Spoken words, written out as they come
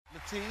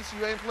Lettice.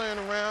 You ain't playing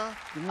around.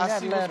 Give me I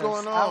that see lettuce.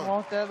 what's going on. I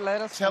want that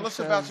lettuce. Tell us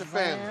about your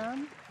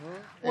family.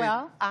 Hmm?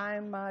 Well,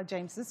 I'm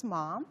James's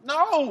mom.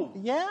 No!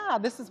 Yeah,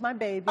 this is my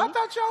baby. I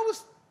thought y'all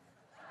was...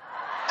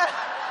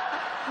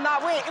 No,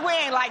 we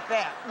ain't like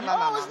that.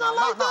 No, it's not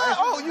like that.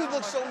 Oh, you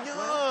look so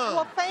young.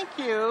 Well, thank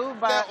you,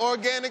 but... That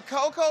organic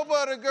cocoa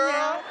butter, girl.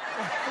 Yeah.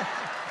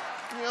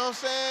 You know what I'm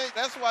saying?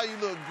 That's why you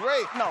look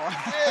great. No.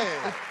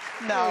 Yeah.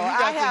 No, Yeah,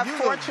 I have you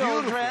 4 look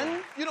beautiful.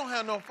 children. You don't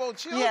have no 4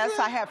 children? Yes,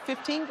 I have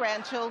 15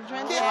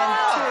 grandchildren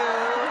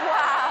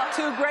Yeah. and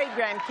 2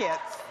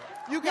 great-grandkids.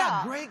 You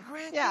got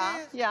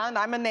great-grandkids? Yeah, and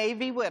I'm a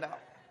Navy widow.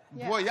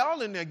 Yeah. Boy,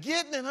 y'all in there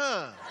getting it,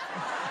 huh?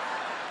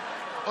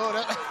 Oh,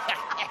 that...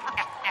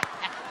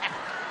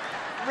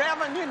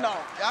 Reverend, you know.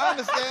 I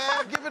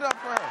understand. Give it up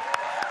for her.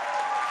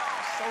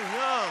 So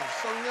young,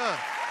 so young.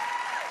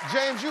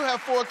 James, you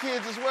have 4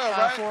 kids as well,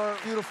 right? 4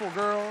 beautiful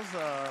girls.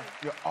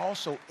 You're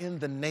also in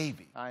the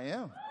Navy. I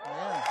am.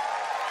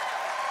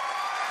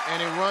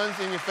 And it runs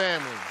in your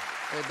family.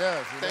 It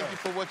does. Thank you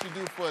for what you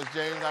do for us,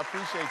 James. I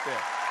appreciate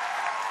that.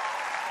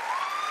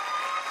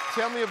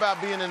 Tell me about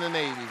being in the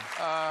Navy.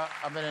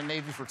 I've been in the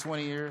Navy for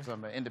 20 years.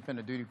 I'm an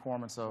independent duty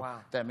corpsman, so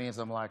that means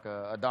I'm like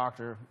a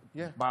doctor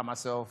by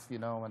myself, you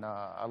know, and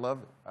I love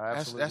it. I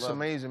absolutely That's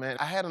amazing, man.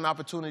 I had an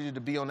opportunity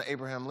to be on the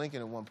Abraham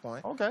Lincoln at one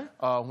point. Okay.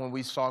 When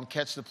we saw him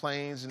catch the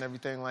planes and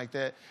everything like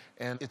that.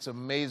 And it's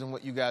amazing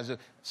what you guys do.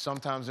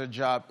 Sometimes their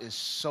job is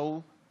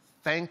so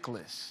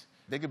thankless.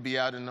 They could be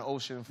out in the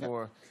ocean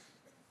for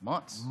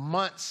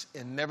months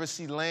and never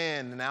see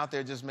land and out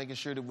there just making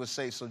sure that we're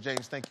safe. So,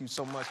 James, thank you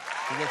so much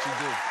for what you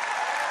do.